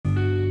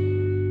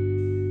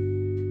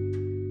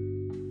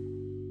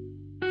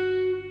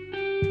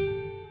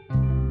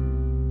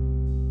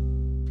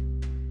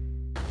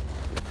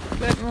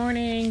Good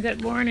morning.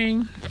 Good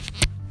morning.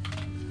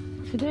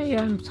 Today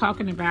I'm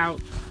talking about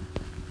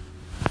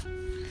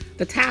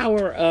the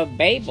Tower of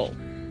Babel.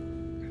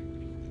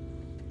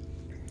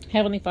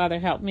 Heavenly Father,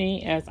 help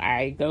me as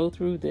I go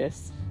through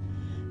this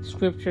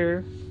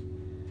scripture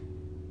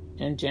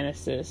in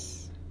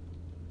Genesis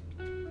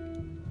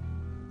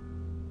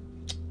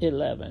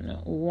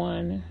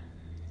 11:1.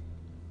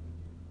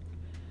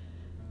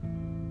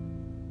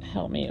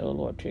 Help me, O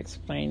Lord, to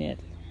explain it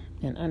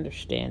and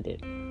understand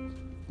it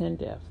in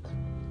depth.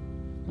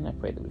 And I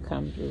pray that we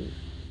come through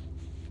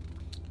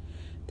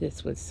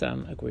this with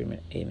some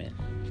agreement. Amen.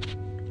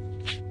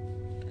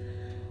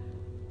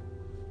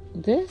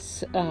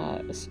 This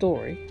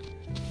story,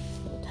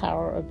 the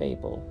Tower of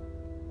Babel,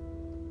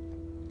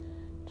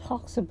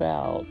 talks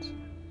about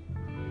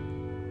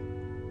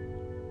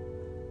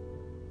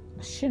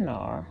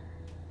Shinar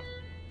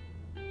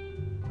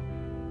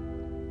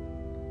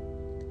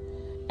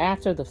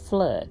after the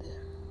flood.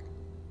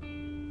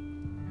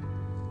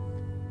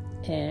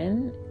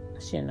 And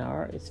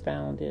Shinar is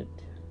founded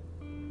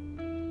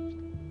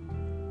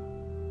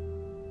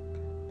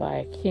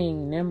by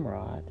King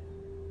Nimrod,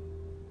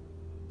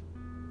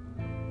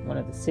 one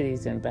of the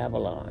cities in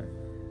Babylon.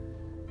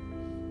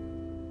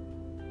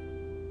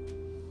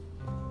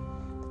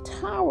 The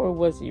tower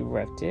was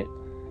erected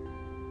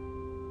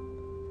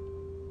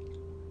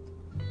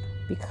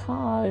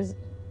because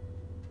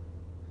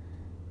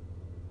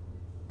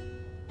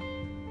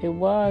it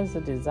was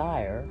a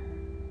desire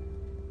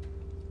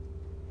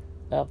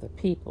of the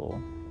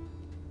people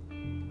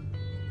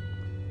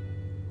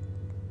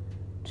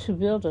to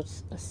build a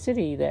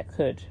city that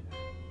could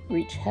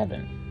reach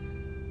heaven.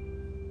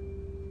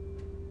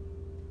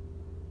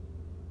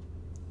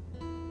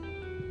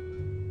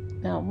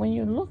 Now, when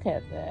you look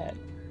at that,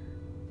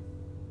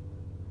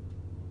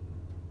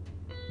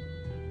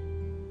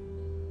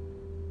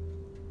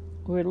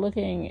 we're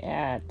looking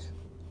at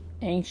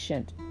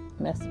ancient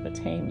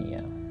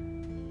Mesopotamia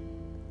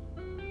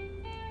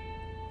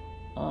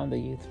on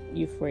the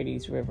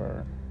Euphrates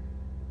River.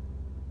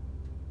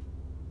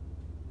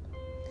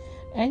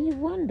 And you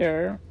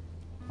wonder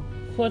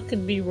what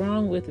could be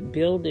wrong with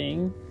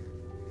building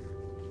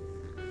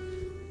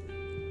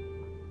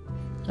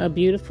a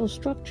beautiful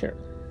structure.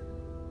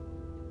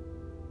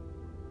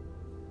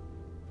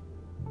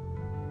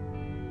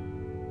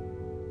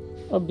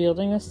 Or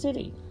building a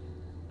city.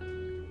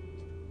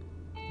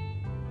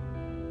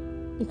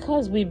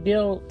 Because we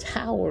build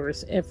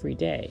towers every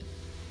day.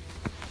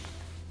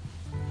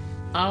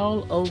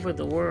 All over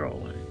the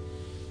world.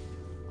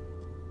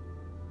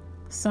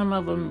 Some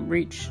of them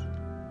reach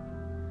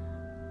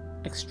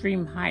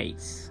extreme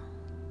heights.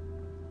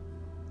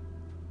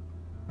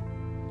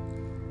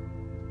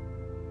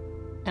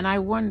 And I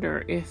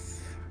wonder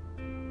if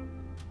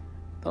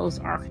those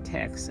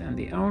architects and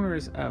the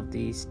owners of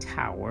these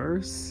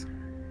towers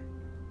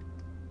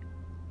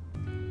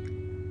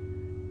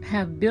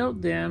have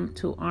built them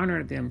to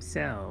honor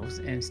themselves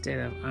instead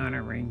of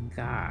honoring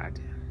God.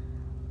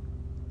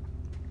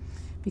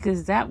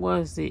 Because that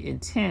was the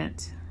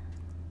intent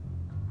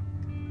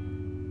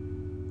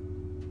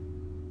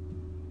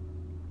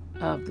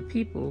of the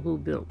people who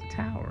built the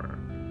Tower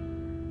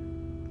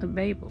of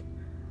Babel.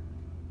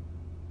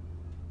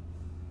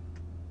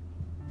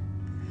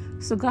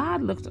 So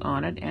God looked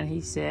on it and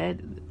he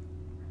said,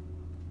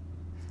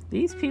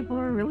 these people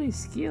are really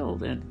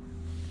skilled and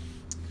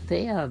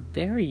they are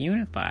very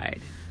unified.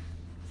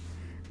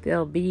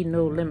 There'll be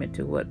no limit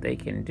to what they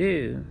can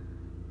do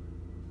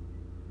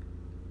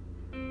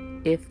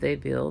if they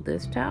build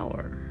this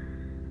tower.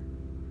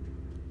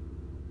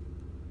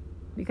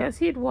 Because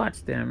he'd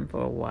watched them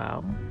for a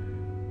while.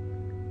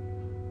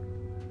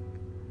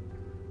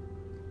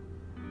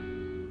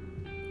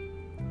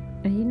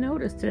 And he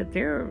noticed that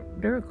their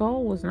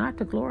goal was not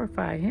to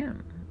glorify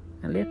him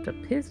and lift up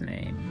his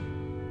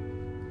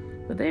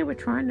name, but they were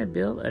trying to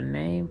build a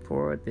name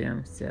for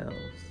themselves.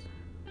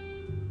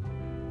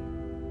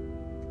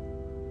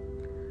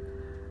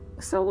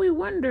 So we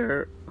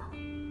wonder,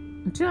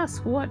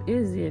 just what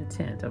is the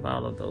intent of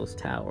all of those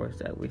towers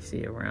that we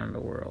see around the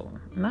world?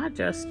 Not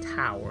just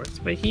towers,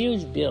 but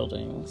huge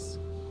buildings,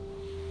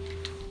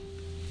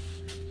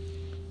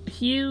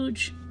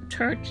 huge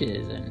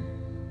churches, and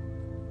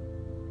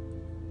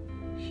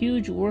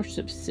huge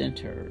worship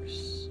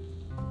centers.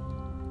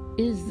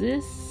 Is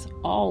the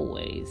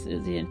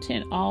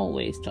intent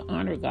always to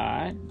honor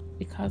God?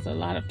 Because a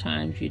lot of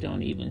times you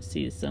don't even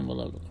see the symbol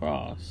of the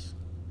cross.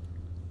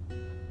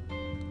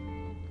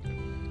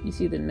 You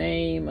see the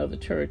name of the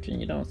church and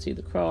you don't see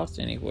the cross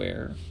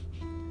anywhere.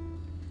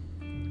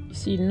 You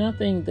see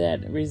nothing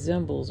that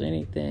resembles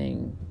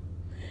anything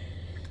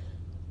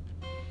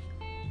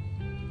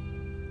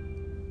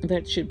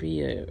that should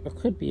be or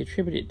could be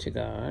attributed to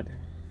God.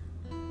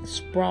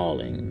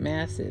 Sprawling,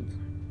 massive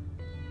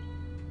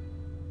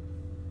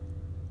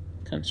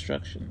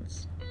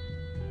constructions.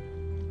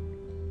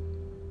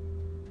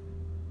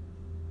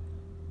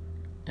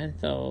 And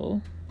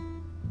so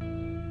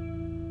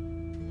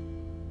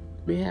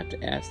we have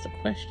to ask the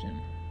question,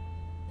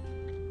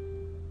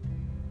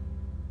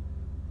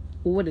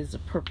 What is the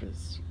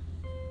purpose?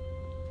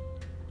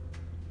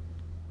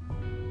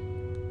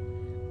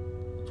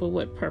 For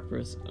what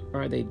purpose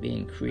are they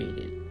being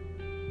created?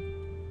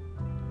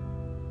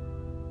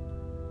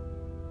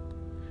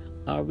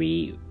 Are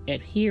we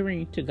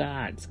adhering to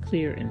God's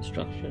clear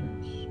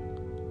instructions?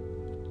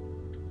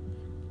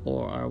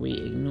 Or are we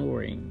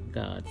ignoring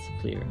God's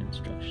clear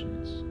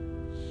instructions?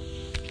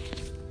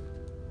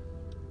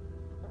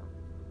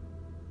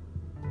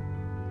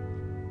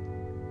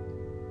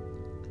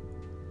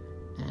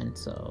 And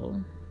so,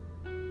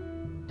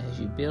 as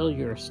you build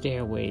your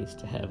stairways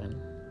to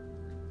heaven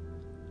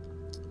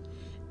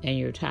and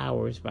your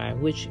towers by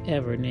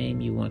whichever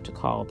name you want to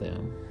call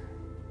them,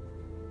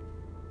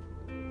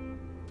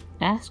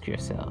 ask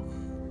yourself,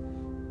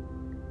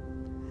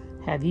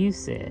 have you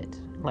said,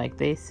 like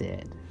they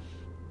said,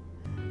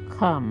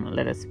 "Come,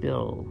 let us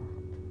build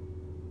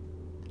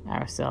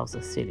ourselves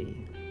a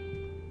city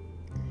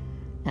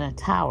and a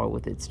tower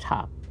with its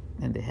top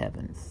in the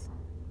heavens.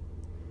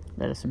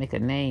 Let us make a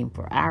name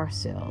for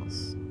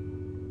ourselves."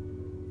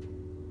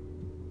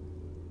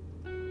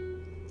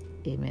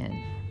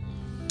 Amen.